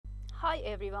Hi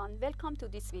everyone, welcome to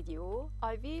this video.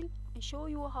 I will show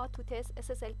you how to test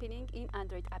SSL pinning in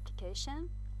Android application.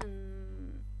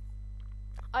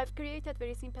 I've created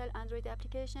very simple Android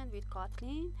application with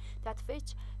Kotlin that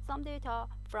fetch some data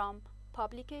from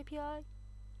public API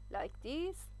like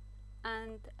this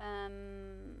and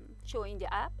showing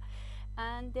the app,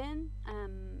 and then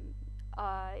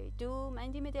I do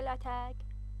man-in-the-middle attack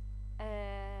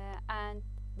and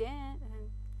then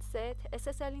set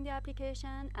SSL in the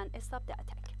application and stop the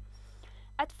attack.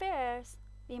 At first,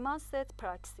 we must set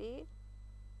proxy.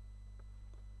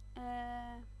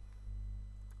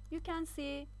 You can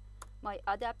see my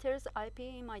adapter's IP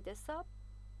in my desktop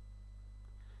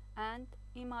and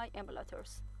in my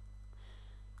emulators.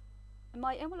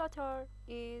 My emulator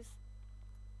is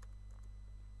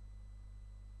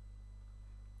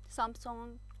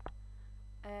Samsung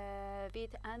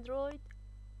with Android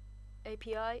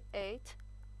API 8.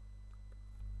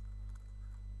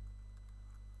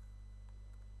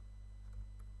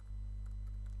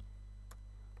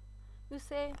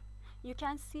 You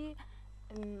can see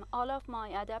all of my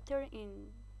adapter in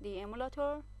the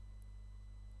emulator.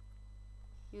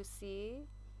 You see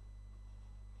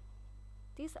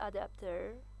this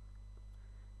adapter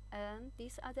and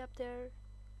this adapter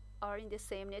are in the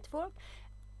same network.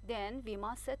 Then we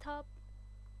must set up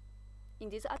in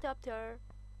this adapter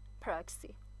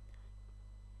proxy.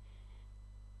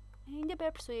 In the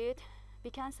Burp Suite,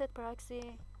 we can set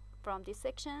proxy from this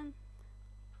section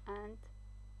and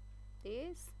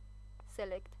this,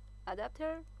 select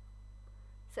adapter,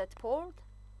 set port,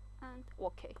 and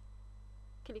OK.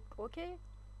 Click OK.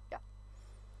 Yeah.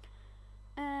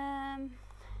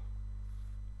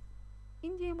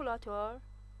 In the emulator,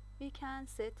 we can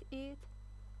set it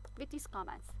with these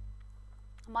commands.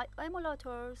 My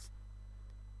emulators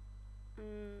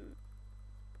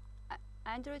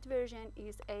Android version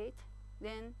is 8.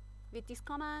 Then with this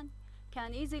command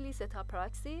can easily set up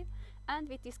proxy, and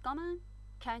with this command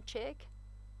can check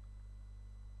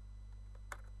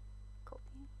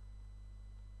copy.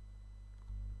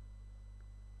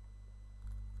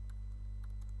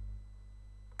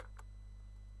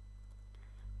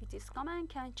 With this command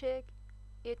can check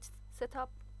it's set up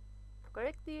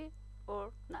correctly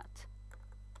or not.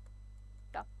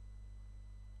 Yeah,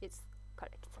 it's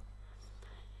correct.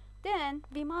 Then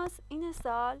we must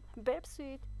install Burp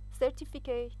Suite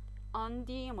certificate on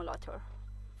the emulator.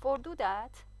 For do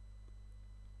that,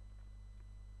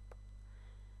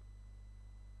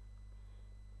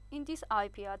 in this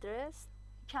IP address,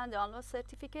 you can download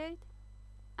certificate,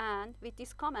 and with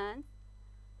this command,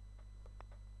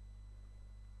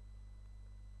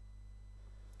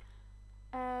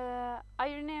 I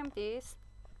rename this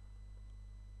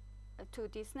to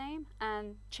this name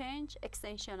and change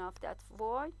extension of that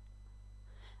void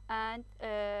and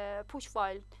push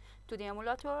file to the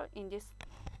emulator in this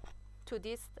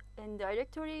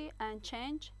directory and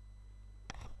change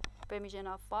permission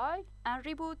of file and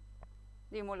reboot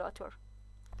the emulator.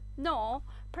 Now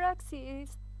proxy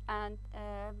and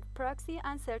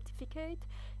certificate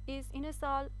is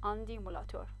installed on the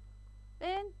emulator.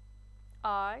 Then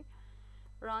I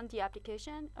run the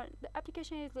application. The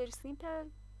application is very simple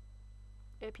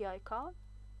API call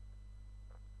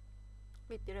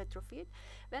with the Retrofit.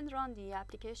 When run the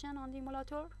application on the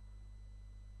emulator,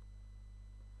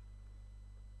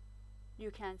 you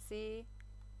can see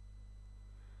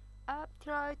app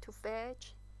try to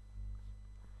fetch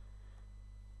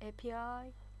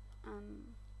API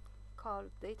and call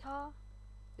data.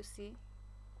 You see,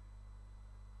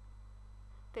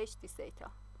 fetch this data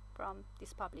from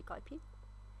this public IP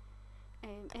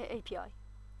API.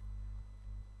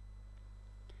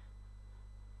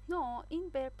 Now in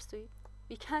Burp Suite,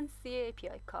 we can see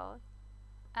API call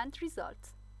and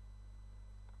results.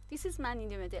 This is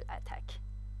man-in-the-middle attack.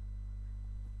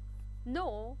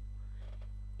 Now,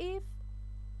 if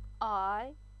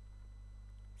I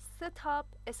set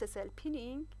up SSL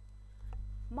pinning,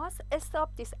 must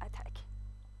stop this attack.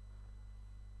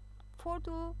 For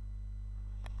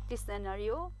this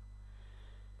scenario,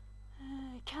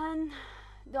 can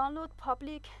download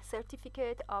public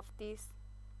certificate of this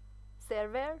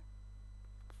server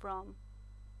from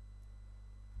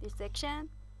this section,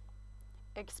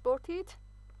 export it,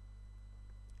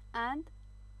 and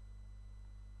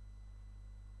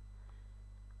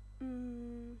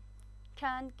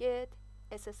can get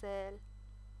SSL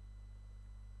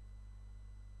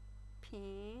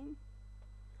pin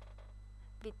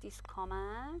with this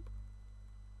command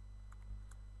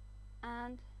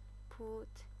and put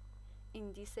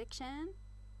in this section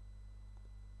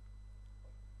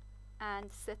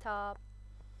and set up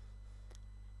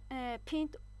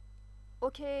pinned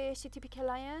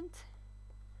OkHttpClient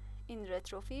in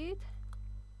Retrofit.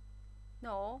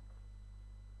 Now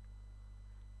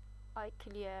I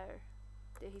clear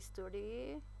the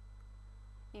history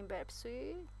in Burp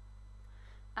Suite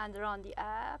and run the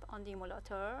app on the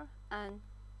emulator and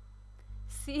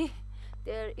see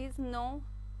there is no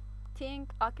thing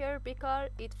occur because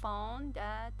it found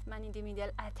that man in the middle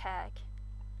attack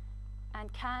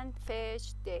and can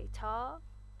fetch data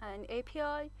and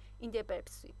API in the Burp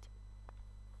Suite.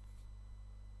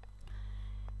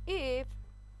 If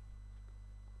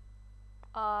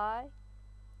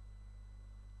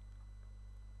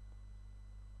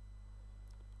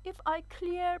I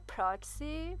clear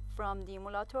proxy from the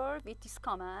emulator with this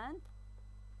command,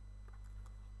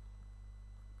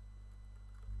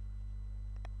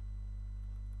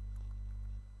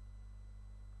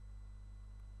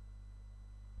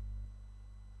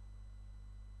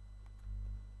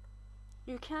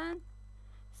 you can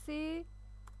see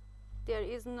there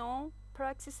is no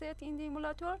proxy set in the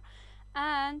emulator,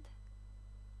 and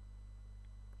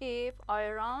if I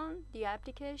run the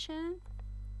application,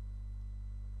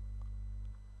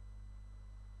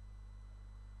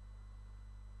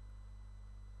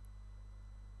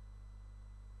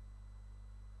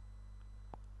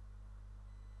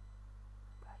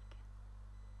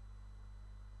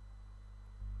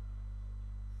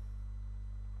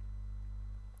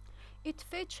 it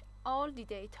fetch all the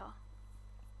data.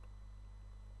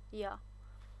 Yeah.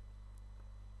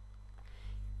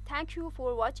 Thank you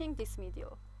for watching this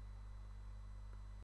video.